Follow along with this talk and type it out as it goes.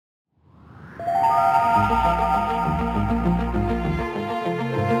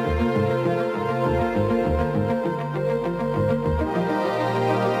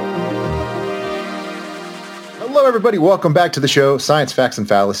Hello, everybody. Welcome back to the show, Science, Facts, and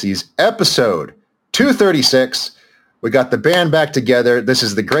Fallacies, episode 236. We got the band back together. This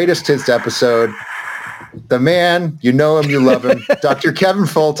is the greatest hits episode. The man, you know him, you love him, Dr. Kevin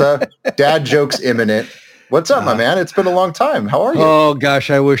Folta, dad jokes imminent. What's up, my man? It's been a long time. How are you? Oh,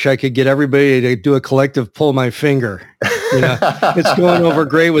 gosh, I wish I could get everybody to do a collective pull my finger. You know, it's going over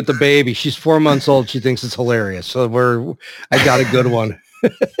great with the baby. She's 4 months old. She thinks it's hilarious. So I got a good one.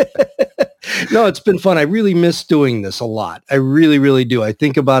 No, it's been fun. I really miss doing this a lot. I really, really do. I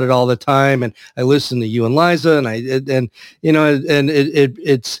think about it all the time, and I listen to you and Liza, and I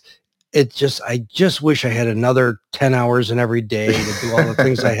just wish I had another 10 hours in every day to do all the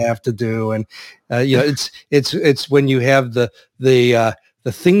things I have to do. And, it's when you have the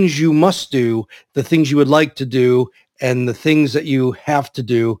things you must do, the things you would like to do, and the things that you have to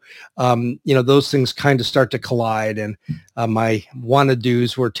do, those things kind of start to collide. And my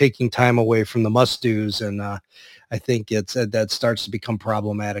wanna-dos were taking time away from the must-dos. And I think that starts to become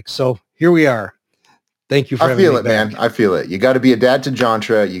problematic. So here we are. Thank you for having me back. I feel it, man. I feel it. You got to be a dad to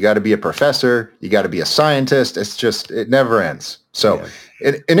Jantra. You got to be a professor. You got to be a scientist. It never ends. So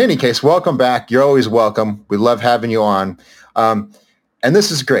in any case, welcome back. You're always welcome. We love having you on. And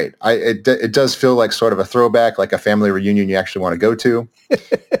this is great. It does feel like sort of a throwback, like a family reunion you actually want to go to.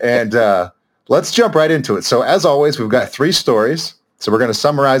 And let's jump right into it. So as always, we've got 3 stories. So we're going to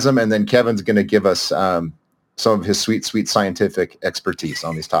summarize them, and then Kevin's going to give us some of his sweet, sweet scientific expertise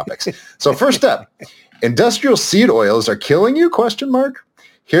on these topics. So first up, industrial seed oils are killing you? ?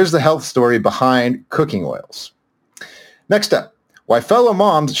 Here's the health story behind cooking oils. Next up, why fellow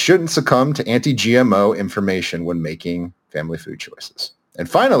moms shouldn't succumb to anti-GMO information when making family food choices. And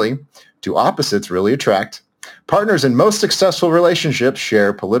finally, do opposites really attract? Partners in most successful relationships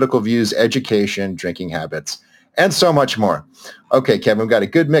share political views, education, drinking habits, and so much more. Okay, Kevin, we've got a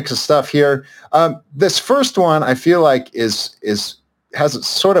good mix of stuff here. This first one I feel like has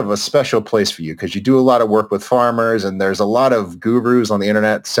sort of a special place for you because you do a lot of work with farmers, and there's a lot of gurus on the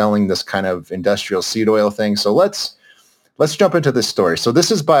internet selling this kind of industrial seed oil thing. So let's jump into this story. So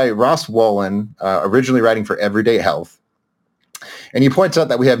this is by Ross Wallen, originally writing for Everyday Health. And he points out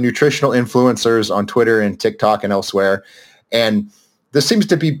that we have nutritional influencers on Twitter and TikTok and elsewhere. And this seems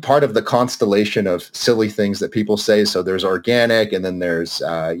to be part of the constellation of silly things that people say. So there's organic, and then there's,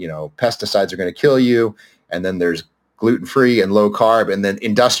 pesticides are going to kill you. And then there's gluten-free and low carb, and then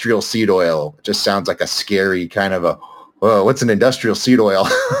industrial seed oil. It just sounds like a scary kind of what's an industrial seed oil?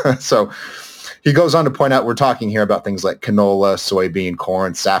 So he goes on to point out we're talking here about things like canola, soybean,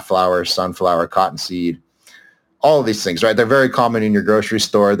 corn, safflower, sunflower, cottonseed, all of these things, right? They're very common in your grocery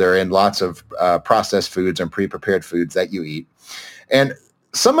store. They're in lots of processed foods and pre-prepared foods that you eat. And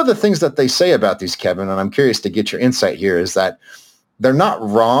some of the things that they say about these, Kevin, and I'm curious to get your insight here, is that they're not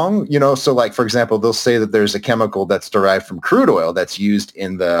wrong, So like, for example, they'll say that there's a chemical that's derived from crude oil that's used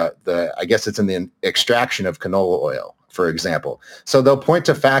in I guess it's in the extraction of canola oil, for example. So they'll point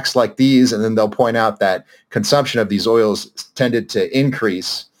to facts like these, and then they'll point out that consumption of these oils tended to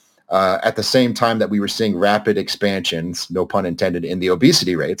increase at the same time that we were seeing rapid expansions, no pun intended, in the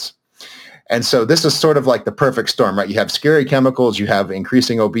obesity rates. And so this is sort of like the perfect storm, right? You have scary chemicals, you have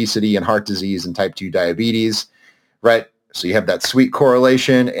increasing obesity and heart disease and type 2 diabetes, right? So you have that sweet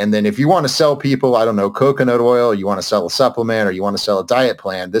correlation. And then if you want to sell people, I don't know, coconut oil, you want to sell a supplement, or you want to sell a diet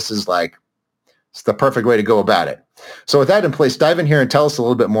plan, it's the perfect way to go about it. So with that in place, dive in here and tell us a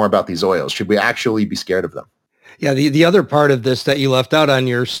little bit more about these oils. Should we actually be scared of them? Yeah, the other part of this that you left out on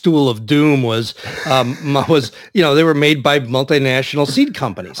your stool of doom was they were made by multinational seed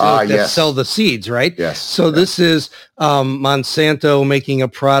companies that sell the seeds, right? Yes. So this is Monsanto making a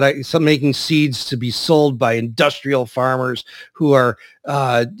product, making seeds to be sold by industrial farmers who are,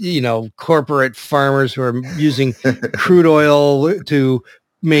 corporate farmers who are using crude oil to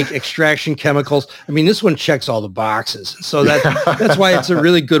make extraction chemicals. I mean, this one checks all the boxes. So that's why it's a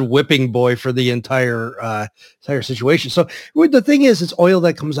really good whipping boy for the entire situation. So the thing is, it's oil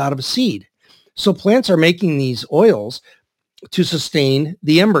that comes out of a seed. So plants are making these oils to sustain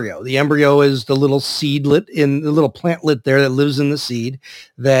the embryo. The embryo is the little seedlet in the little plantlet there that lives in the seed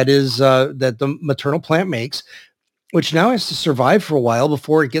that the maternal plant makes, which now has to survive for a while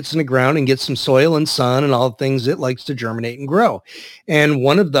before it gets in the ground and gets some soil and sun and all the things it likes to germinate and grow. And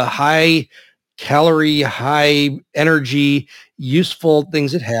one of the high calorie, high energy, useful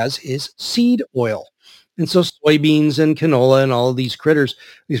things it has is seed oil. And so soybeans and canola and all of these critters,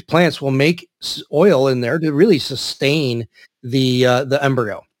 these plants will make oil in there to really sustain the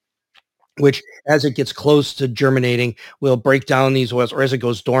embryo, which as it gets close to germinating, will break down these oils, or as it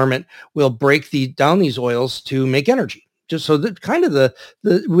goes dormant, will break down these oils to make energy. Just so that kind of the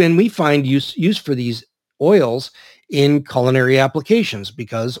when we find use for these oils in culinary applications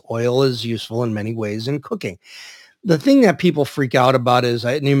because oil is useful in many ways in cooking. The thing that people freak out about is,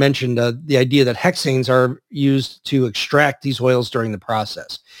 and you mentioned the idea that hexanes are used to extract these oils during the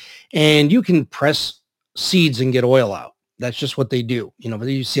process. And you can press seeds and get oil out. That's just what they do.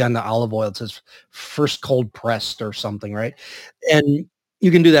 You see on the olive oil, it says first cold pressed or something, right? And you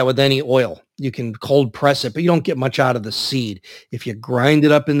can do that with any oil. You can cold press it, but you don't get much out of the seed. If you grind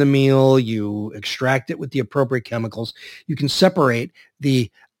it up in the meal, you extract it with the appropriate chemicals, you can separate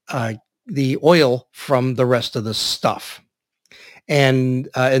the oil from the rest of the stuff. And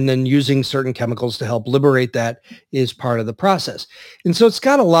then using certain chemicals to help liberate that is part of the process. And so it's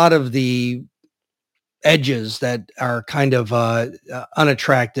got a lot of the edges that are kind of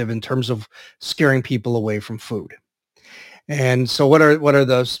unattractive in terms of scaring people away from food. And so what are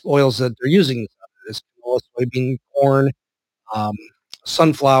those oils that they're using? This canola, soybean, corn, um,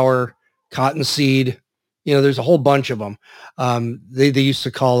 sunflower, cottonseed. There's a whole bunch of them. They used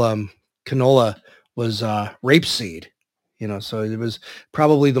to call canola was rapeseed. So it was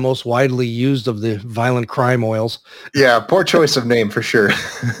probably the most widely used of the violent crime oils. Yeah, poor choice of name for sure.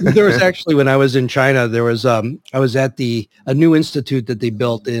 There was actually, when I was in China, there was I was at a new institute that they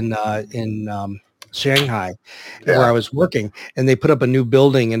built in Shanghai, where I was working, and they put up a new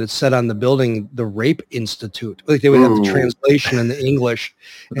building, and it said on the building the Rape Institute. Like they would have the translation in the English,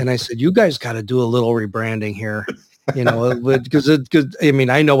 and I said, "You guys got to do a little rebranding here." Because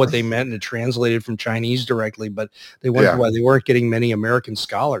I know what they meant and it translated from Chinese directly, but they wondered why they weren't getting many American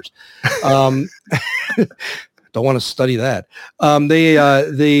scholars. Don't want to study that. But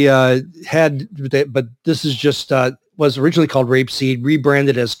this is just was originally called rapeseed,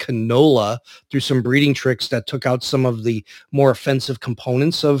 rebranded as canola through some breeding tricks that took out some of the more offensive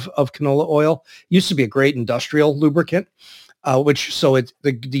components of canola oil. Used to be a great industrial lubricant,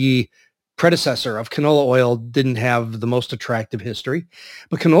 the predecessor of canola oil didn't have the most attractive history,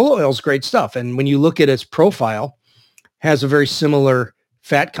 but canola oil is great stuff. And when you look at its profile, has a very similar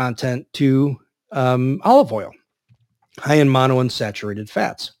fat content to olive oil, high in monounsaturated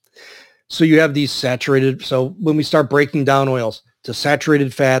fats. So you have these saturated. So when we start breaking down oils to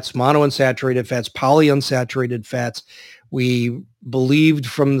saturated fats, monounsaturated fats, polyunsaturated fats, we believed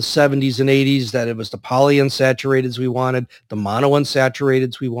from the 70s and 80s that it was the polyunsaturateds we wanted, the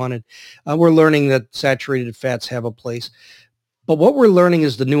monounsaturateds we wanted. We're learning that saturated fats have a place. But what we're learning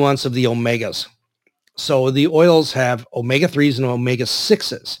is the nuance of the omegas. So the oils have omega-3s and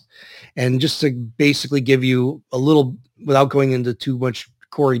omega-6s. And just to basically give you a little, without going into too much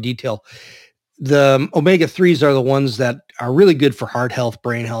gory detail, the omega-3s are the ones that are really good for heart health,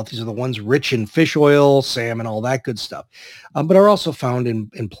 brain health. These are the ones rich in fish oil, salmon, all that good stuff, but are also found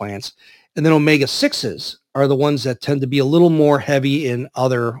in plants. And then omega-6s are the ones that tend to be a little more heavy in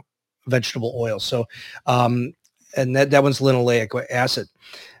other vegetable oils. So, and that one's linoleic acid.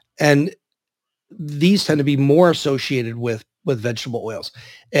 And these tend to be more associated with vegetable oils.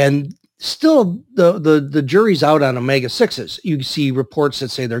 And still, the jury's out on omega-6s. You see reports that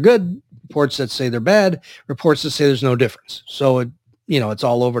say they're good, reports that say they're bad, reports that say there's no difference. So, it's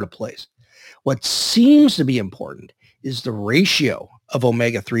all over the place. What seems to be important is the ratio of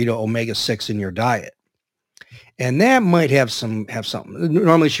omega-3 to omega-6 in your diet. And that might have something.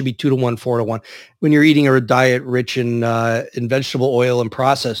 Normally it should be 2 to 1, 4 to 1. When you're eating a diet rich in vegetable oil and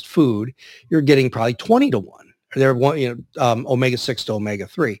processed food, you're getting probably 20 to 1. They're omega-6 to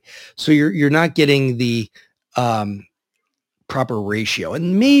omega-3. So you're not getting the proper ratio.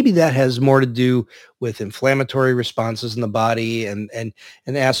 And maybe that has more to do with inflammatory responses in the body and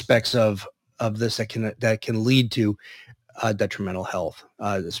aspects of this that can lead to detrimental health,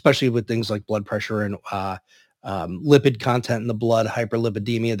 especially with things like blood pressure and lipid content in the blood,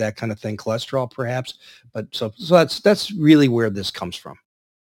 hyperlipidemia, that kind of thing, cholesterol perhaps. But so that's really where this comes from.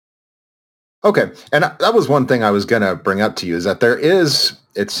 Okay. And that was one thing I was going to bring up to you, is that there is,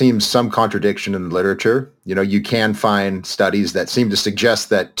 it seems, some contradiction in the literature. You can find studies that seem to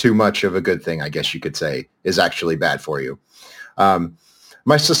suggest that too much of a good thing, I guess you could say, is actually bad for you.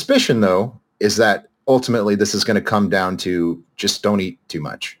 My suspicion, though, is that ultimately this is going to come down to just don't eat too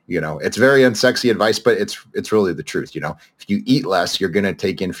much. It's very unsexy advice, but it's really the truth. If you eat less, you're going to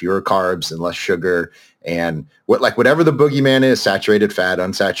take in fewer carbs and less sugar, and whatever the boogeyman is, saturated fat,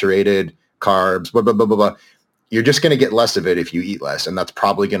 unsaturated carbs, blah, blah, blah, blah, blah. You're just going to get less of it if you eat less. And that's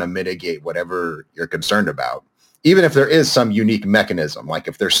probably going to mitigate whatever you're concerned about. Even if there is some unique mechanism, like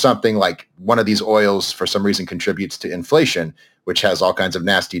if there's something like one of these oils for some reason contributes to inflation, which has all kinds of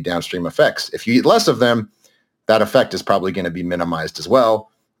nasty downstream effects. If you eat less of them, that effect is probably going to be minimized as well.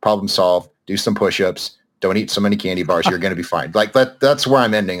 Problem solved. Do some push-ups. Don't eat so many candy bars. You're going to be fine. That's where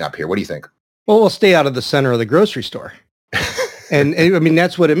I'm ending up here. What do you think? Well, we'll stay out of the center of the grocery store. And I mean,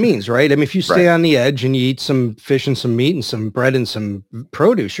 that's what it means, right? I mean, if you stay on the edge and you eat some fish and some meat and some bread and some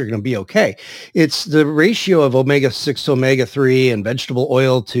produce, you're going to be okay. It's the ratio of omega-6 to omega-3 and vegetable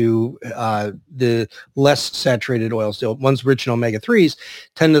oil to the less saturated oils. The ones rich in omega-3s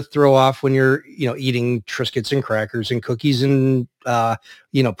tend to throw off when you're, eating Triscuits and crackers and cookies and,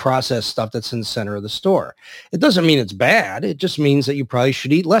 processed stuff that's in the center of the store. It doesn't mean it's bad. It just means that you probably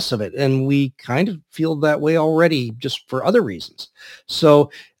should eat less of it. And we kind of feel that way already just for other reasons.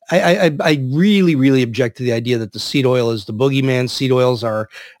 So I really, really object to the idea that the seed oil is the boogeyman. Seed oils are,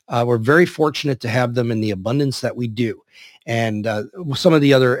 we're very fortunate to have them in the abundance that we do. And some of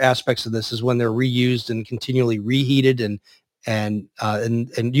the other aspects of this is when they're reused and continually reheated and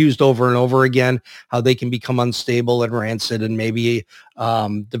used over and over again, how they can become unstable and rancid and maybe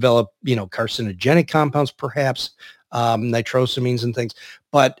develop, carcinogenic compounds, perhaps nitrosamines and things.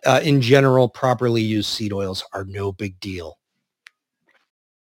 But in general, properly used seed oils are no big deal.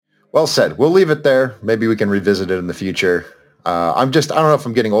 Well said. We'll leave it there. Maybe we can revisit it in the future. I don't know if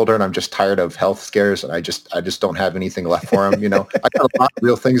I'm getting older and I'm just tired of health scares and I just don't have anything left for them. I got a lot of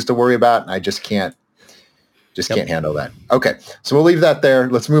real things to worry about and I just can't handle that. Okay. So we'll leave that there.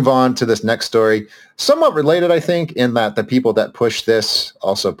 Let's move on to this next story. Somewhat related, I think, in that the people that push this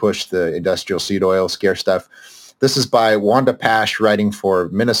also push the industrial seed oil scare stuff. This is by Wanda Pash writing for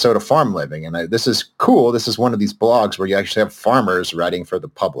Minnesota Farm Living. And this is cool. This is one of these blogs where you actually have farmers writing for the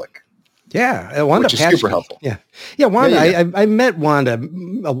public. Yeah, Wanda which is super helpful. Yeah, Wanda. Yeah. I met Wanda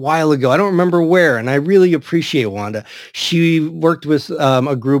a while ago. I don't remember where, and I really appreciate Wanda. She worked with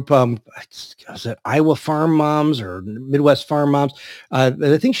a group. Was it Iowa Farm Moms or Midwest Farm Moms?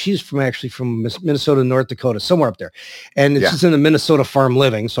 I think she's from Minnesota, North Dakota, somewhere up there, and it's in the Minnesota Farm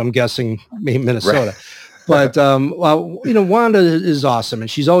Living. So I'm guessing Minnesota. Right. But, Wanda is awesome. And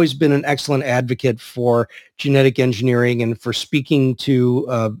she's always been an excellent advocate for genetic engineering and for speaking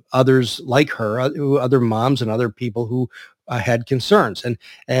to others like her, other moms and other people who had concerns.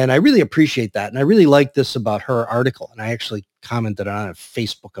 And I really appreciate that. And I really like this about her article. And I actually commented on it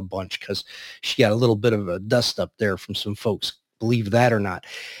Facebook a bunch because she got a little bit of a dust up there from some folks, believe that or not.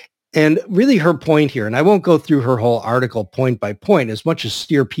 And really her point here, and I won't go through her whole article point by point as much as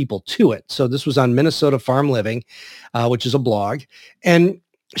steer people to it. So this was on Minnesota Farm Living, which is a blog. And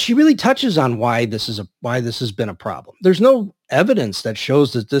she really touches on why this has been a problem. There's no evidence that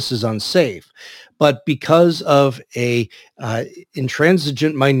shows that this is unsafe, but because of a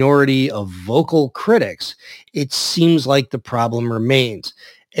intransigent minority of vocal critics, it seems like the problem remains.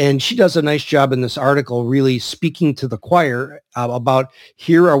 And she does a nice job in this article really speaking to the choir about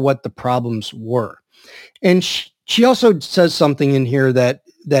here are what the problems were. And she also says something in here that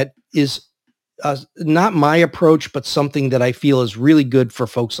is not my approach, but something that I feel is really good for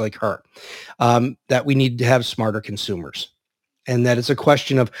folks like her, that we need to have smarter consumers. And that it's a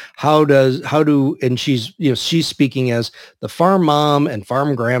question of and she's speaking as the farm mom and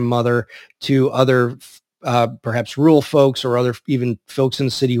farm grandmother to other perhaps rural folks or other even folks in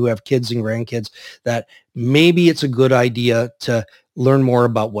the city who have kids and grandkids, that maybe it's a good idea to learn more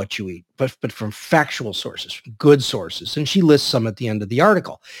about what you eat, but from factual sources, good sources. And she lists some at the end of the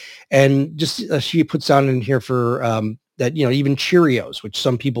article. And just she puts down in here for that, even Cheerios, which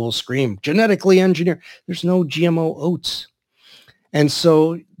some people will scream, genetically engineered. There's no GMO oats. And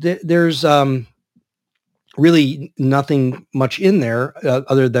so there's really nothing much in there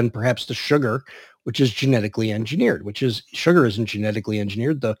other than perhaps the sugar, which is genetically engineered, sugar isn't genetically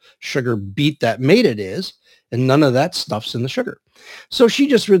engineered. The sugar beet that made it is, and none of that stuff's in the sugar. So she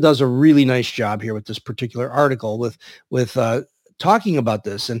just does a really nice job here with this particular article with talking about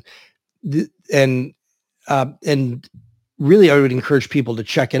this. And really, I would encourage people to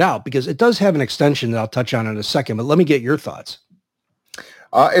check it out because it does have an extension that I'll touch on in a second, but let me get your thoughts.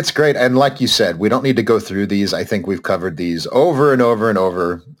 It's great. And like you said, we don't need to go through these. I think we've covered these over and over and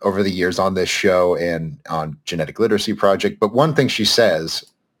over the years on this show and on Genetic Literacy Project. But one thing she says,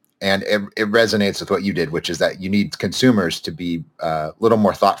 and it resonates with what you did, which is that you need consumers to be a little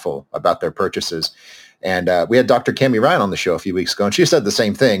more thoughtful about their purchases. And we had Dr. Cami Ryan on the show a few weeks ago, and she said the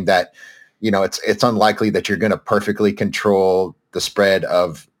same thing, that, it's unlikely that you're going to perfectly control the spread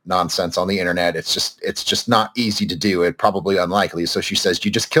of nonsense on the internet. It's just not easy to do. It's probably unlikely. So she says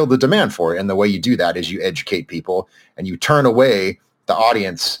you just kill the demand for it. And the way you do that is you educate people and you turn away the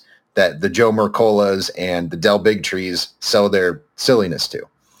audience that the Joe Mercolas and the Del Bigtrees sell their silliness to.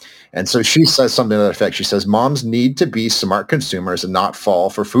 And so she says something to that effect. She says, moms need to be smart consumers and not fall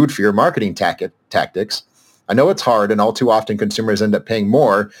for food fear marketing tactics. I know it's hard, and all too often consumers end up paying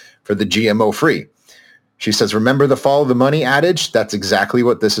more for the GMO free. She says, remember the follow the money adage? That's exactly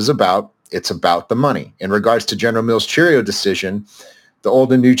what this is about. It's about the money. In regards to General Mills' Cheerio decision, the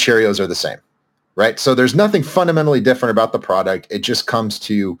old and new Cheerios are the same, right? So there's nothing fundamentally different about the product. It just comes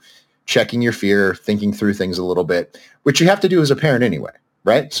to checking your fear, thinking through things a little bit, which you have to do as a parent anyway,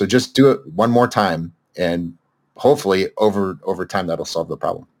 right? So just do it one more time, and hopefully over time that'll solve the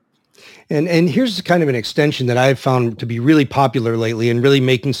problem. And here's kind of an extension that I've found to be really popular lately and really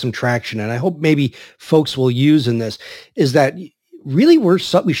making some traction, and I hope maybe folks will use in this, is that really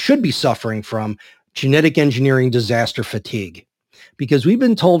we should be suffering from genetic engineering disaster fatigue, because we've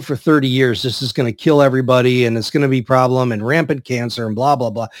been told for 30 years this is going to kill everybody and it's going to be a problem and rampant cancer and blah,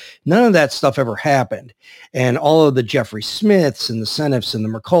 blah, blah. None of that stuff ever happened. And all of the Jeffrey Smiths and the Senefs and the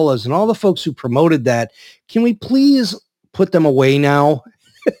Mercolas and all the folks who promoted that, can we please put them away now?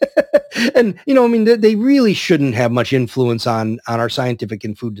 And, I mean, they really shouldn't have much influence on our scientific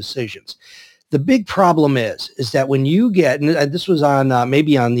and food decisions. The big problem is that when you get, and this was on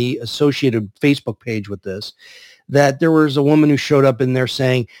maybe on the associated Facebook page with this, that there was a woman who showed up in there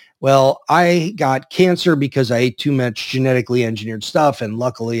saying, well, I got cancer because I ate too much genetically engineered stuff, and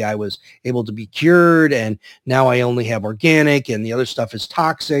luckily I was able to be cured, and now I only have organic and the other stuff is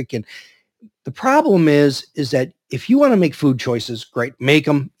toxic. And the problem is that if you want to make food choices, great, make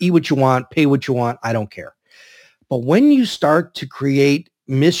them, eat what you want, pay what you want, I don't care. But when you start to create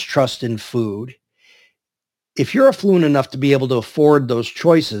mistrust in food, if you're affluent enough to be able to afford those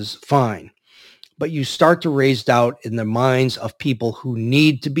choices, fine. But you start to raise doubt in the minds of people who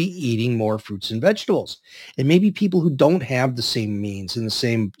need to be eating more fruits and vegetables, and maybe people who don't have the same means and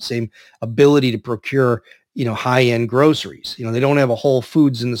the same ability to procure, high-end groceries. They don't have a Whole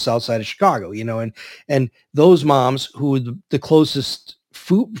Foods in the south side of Chicago, and those moms who the closest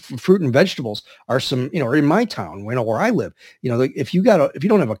fruit and vegetables are some, are in my town, where I live. If you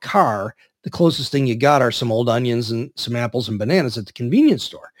don't have a car, the closest thing you got are some old onions and some apples and bananas at the convenience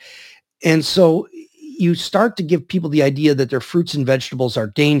store. And so you start to give people the idea that their fruits and vegetables are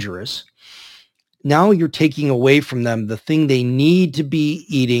dangerous. Now you're taking away from them the thing they need to be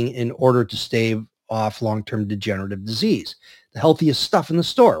eating in order to stave off long-term degenerative disease, the healthiest stuff in the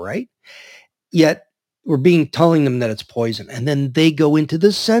store, right? Yet we're telling them that it's poison. And then they go into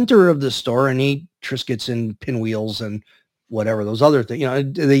the center of the store and eat Triscuits and Pinwheels and whatever those other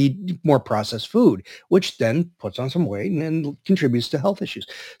things, they eat more processed food, which then puts on some weight and contributes to health issues.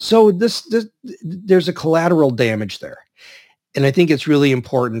 So there's a collateral damage there. And I think it's really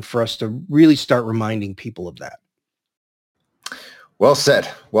important for us to really start reminding people of that. Well said.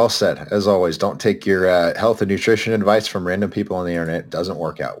 Well said. As always, don't take your health and nutrition advice from random people on the internet. It doesn't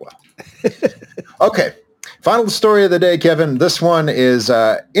work out well. Okay. Final story of the day, Kevin. This one is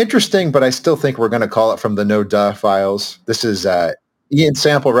interesting, but I still think we're going to call it from the No Duh files. This is Ian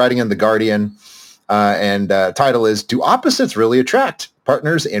Sample writing in The Guardian, and title is, Do Opposites Really Attract?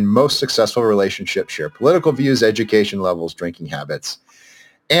 Partners in Most Successful Relationships Share Political Views, Education Levels, Drinking Habits,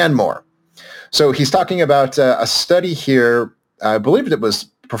 and more. So he's talking about a study here. I believe it was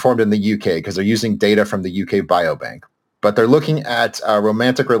performed in the UK because they're using data from the UK Biobank. But they're looking at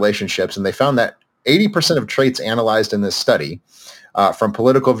romantic relationships, and they found that 80% of traits analyzed in this study, from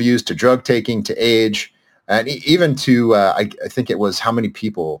political views to drug taking to age, and even to, I think it was how many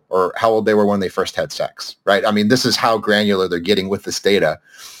people or how old they were when they first had sex, right? I mean, this is how granular they're getting with this data.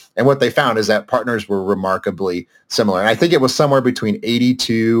 And what they found is that partners were remarkably similar. And I think it was somewhere between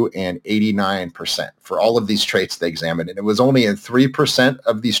 82 and 89% for all of these traits they examined. And it was only in 3%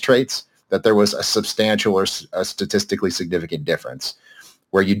 of these traits that there was a substantial or a statistically significant difference,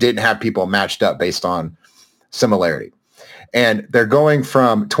 where you didn't have people matched up based on similarity. And they're going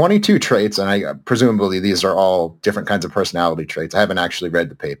from 22 traits, and presumably these are all different kinds of personality traits. I haven't actually read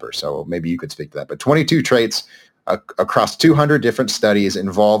the paper, so maybe you could speak to that. But 22 traits across 200 different studies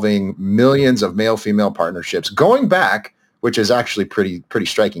involving millions of male-female partnerships, going back, which is actually pretty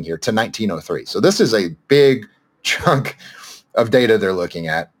striking here, to 1903. So this is a big chunk of data they're looking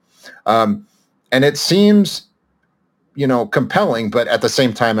at. And it seems compelling, but at the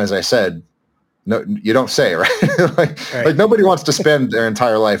same time, as I said, no, you don't say, right? like nobody wants to spend their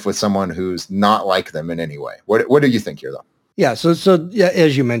entire life with someone who's not like them in any way. What do you think here, though? Yeah. So yeah,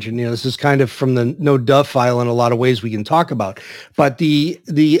 as you mentioned, this is kind of from the No Duh file in a lot of ways we can talk about. But the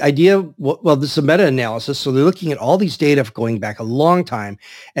idea, well, this is a meta-analysis. So they're looking at all these data going back a long time.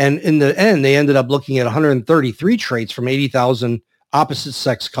 And in the end, they ended up looking at 133 traits from 80,000 opposite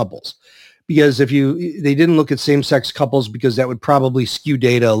sex couples. Because they didn't look at same-sex couples because that would probably skew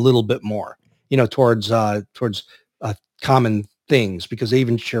data a little bit more, towards common things, because they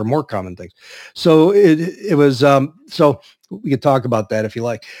even share more common things. So it was, so we could talk about that if you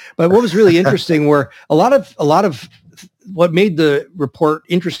like. But what was really interesting were a lot of what made the report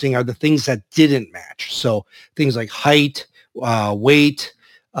interesting are the things that didn't match. So things like height, weight,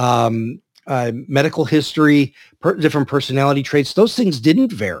 medical history, different personality traits. Those things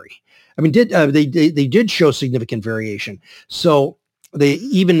didn't vary. I mean, they did show significant variation. So they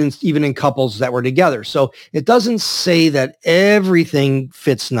even in couples that were together. So it doesn't say that everything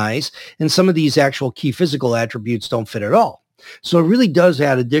fits nice, and some of these actual key physical attributes don't fit at all. So it really does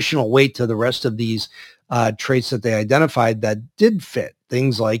add additional weight to the rest of these traits that they identified that did fit.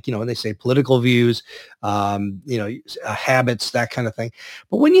 Things like, they say political views, habits, that kind of thing.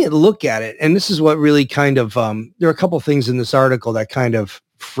 But when you look at it, and this is what really kind of, there are a couple of things in this article that kind of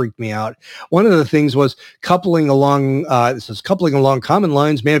freaked me out. One of the things was coupling along common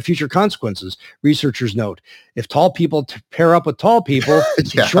lines may have future consequences. Researchers note, if tall people pair up with tall people,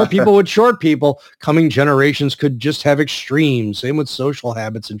 short people with short people, coming generations could just have extremes. Same with social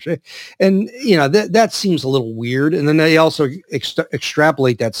habits and that seems a little weird. And then they also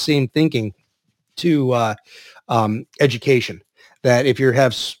extrapolate that same thinking to education. That if you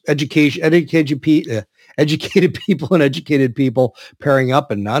have educated people and educated people pairing up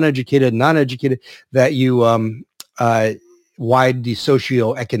and non-educated, that you widen the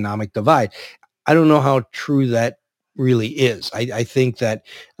socioeconomic divide. I don't know how true that really is. I think that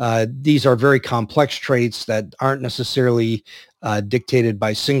these are very complex traits that aren't necessarily dictated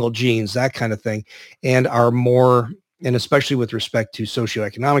by single genes, that kind of thing, and are more, and especially with respect to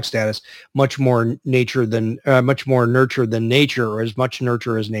socioeconomic status, much more nurture than nature, or as much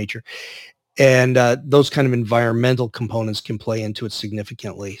nurture as nature. And those kind of environmental components can play into it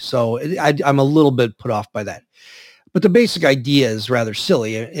significantly. So I'm a little bit put off by that. But the basic idea is rather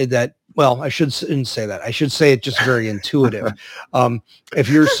silly that, well, I shouldn't say that. I should say it just very intuitive. If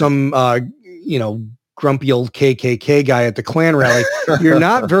you're some, grumpy old KKK guy at the Klan rally, you're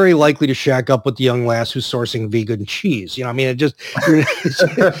not very likely to shack up with the young lass who's sourcing vegan cheese. You're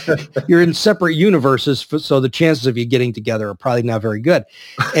in separate universes, so the chances of you getting together are probably not very good.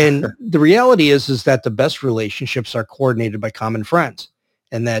 And the reality is that the best relationships are coordinated by common friends.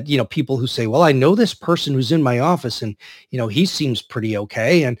 And that, people who say, well, I know this person who's in my office and, he seems pretty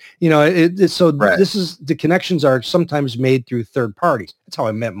okay. And, right. This is, the connections are sometimes made through third parties. That's how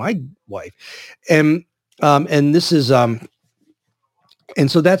I met my wife. And this is, and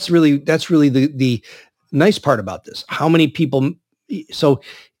so that's really the nice part about this. How many people, so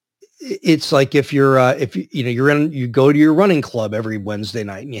it's like if you're, you go to your running club every Wednesday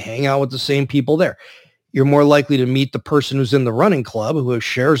night and you hang out with the same people there, you're more likely to meet the person who's in the running club who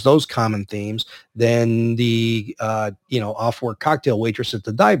shares those common themes than the, off-work cocktail waitress at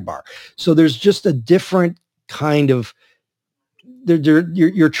the dive bar. So there's just a different kind of,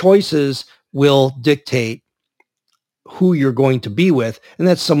 your choices will dictate who you're going to be with. And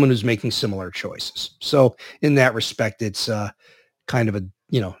that's someone who's making similar choices. So in that respect, it's kind of a,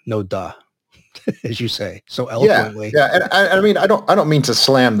 no duh. As you say so eloquently. Yeah. And I mean, I don't mean to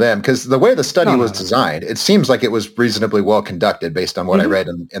slam them, because the way the study was designed, it seems like it was reasonably well conducted based on what I read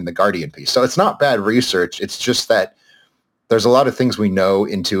in the Guardian piece. So it's not bad research. It's just that there's a lot of things we know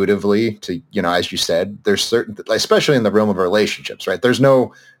intuitively to, as you said, there's certain, especially in the realm of relationships, right? There's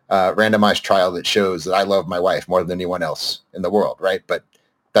no randomized trial that shows that I love my wife more than anyone else in the world, right? But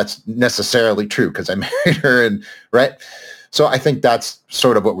that's necessarily true because I married her, and right. So I think that's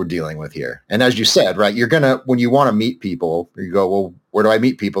sort of what we're dealing with here. And as you said, right, when you want to meet people, you go, well, where do I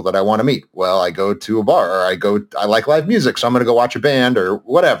meet people that I want to meet? Well, I go to a bar, or I like live music, so I'm going to go watch a band or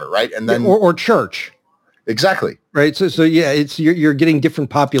whatever, right? And then or church. Exactly. Right. So yeah, it's you're getting different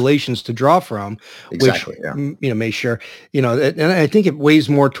populations to draw from, exactly, which may share, and I think it weighs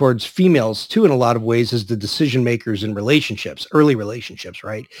more towards females too in a lot of ways as the decision makers in relationships, early relationships,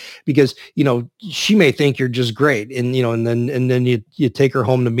 right? Because she may think you're just great, and and then you take her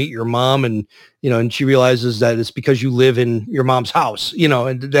home to meet your mom, and and she realizes that it's because you live in your mom's house,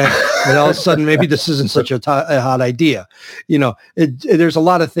 and that and all of a sudden maybe this isn't such a hot idea, there's a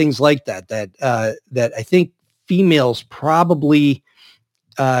lot of things like that I think females probably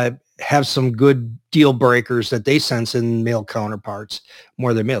have some good deal breakers that they sense in male counterparts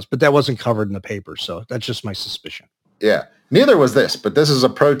more than males, but that wasn't covered in the paper. So that's just my suspicion. Yeah. Neither was this, but this is a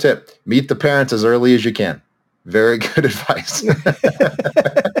pro tip. Meet the parents as early as you can. Very good advice.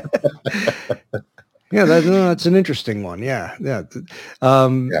 Yeah, that's an interesting one. Yeah.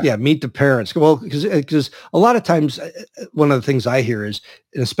 Meet the parents. Well, because a lot of times, one of the things I hear is,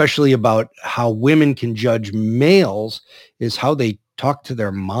 especially about how women can judge males, is how they talk to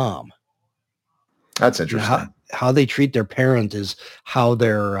their mom. That's interesting. How they treat their parent is how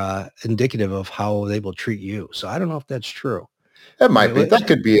they're indicative of how they will treat you. So I don't know if that's true. That might be. That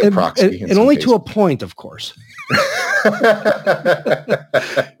could be a proxy. And only to a point, of course.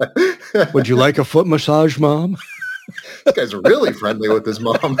 Would you like a foot massage, Mom? This guy's really friendly with his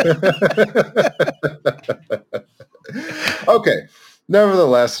mom. Okay.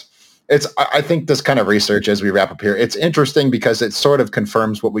 Nevertheless, I think this kind of research, as we wrap up here, it's interesting because it sort of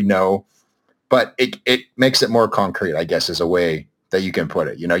confirms what we know, but it makes it more concrete, I guess, is a way that you can put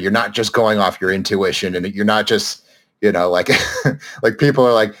it. You're not just going off your intuition, and you're not just, like like people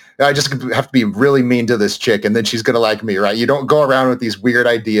are like, I just have to be really mean to this chick and then she's going to like me, right? You don't go around with these weird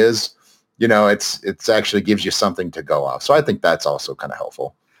ideas. It's actually gives you something to go off. So I think that's also kind of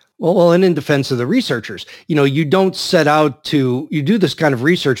helpful. Well, and in defense of the researchers, you don't set out you do this kind of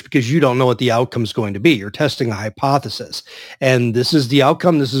research because you don't know what the outcome is going to be. You're testing a hypothesis, and this is the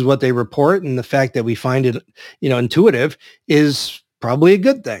outcome. This is what they report. And the fact that we find it, intuitive is probably a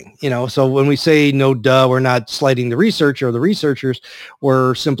good thing, So when we say no, duh, we're not slighting the researcher or the researchers.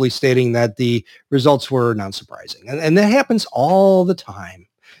 We're simply stating that the results were not surprising. And that happens all the time.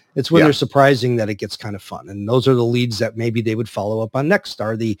 It's when they're surprising that it gets kind of fun. And those are the leads that maybe they would follow up on next,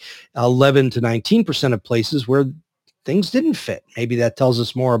 are the 11 to 19% of places where things didn't fit. Maybe that tells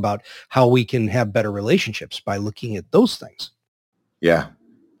us more about how we can have better relationships by looking at those things. Yeah.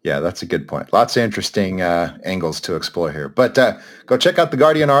 Yeah, that's a good point. Lots of interesting angles to explore here. But go check out the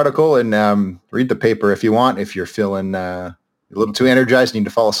Guardian article and read the paper if you want. If you're feeling a little too energized, need to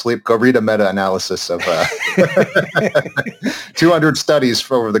fall asleep, go read a meta-analysis of 200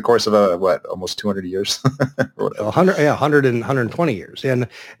 studies over the course of almost 200 years? 120 years. And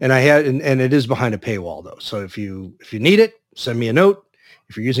it is behind a paywall though. So if you need it, send me a note.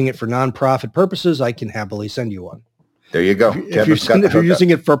 If you're using it for nonprofit purposes, I can happily send you one. There you go. If you're using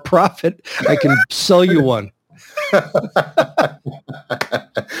it for profit, I can sell you one.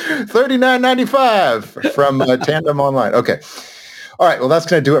 $39.95 from Tandem Online. Okay. All right. Well, that's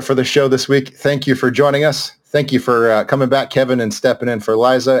going to do it for the show this week. Thank you for joining us. Thank you for coming back, Kevin, and stepping in for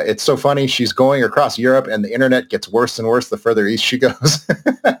Liza. It's so funny. She's going across Europe, and the internet gets worse and worse the further east she goes.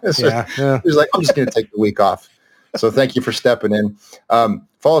 She's like, I'm just going to take the week off. So thank you for stepping in.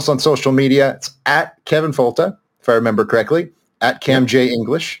 Follow us on social media. It's at Kevin Folta, if I remember correctly, at Cam J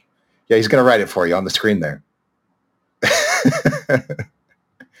English. Yeah, he's going to write it for you on the screen there.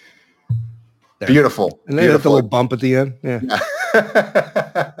 Beautiful. And they have the little bump at the end. Yeah.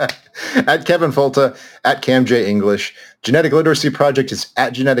 At Kevin Folta, at Cam J English. Genetic Literacy Project is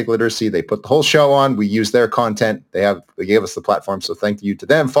at Genetic Literacy. They put the whole show on. We use their content. They gave us the platform. So thank you to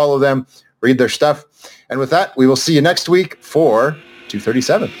them. Follow them, read their stuff. And with that, we will see you next week for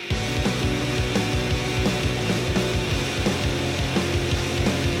 237.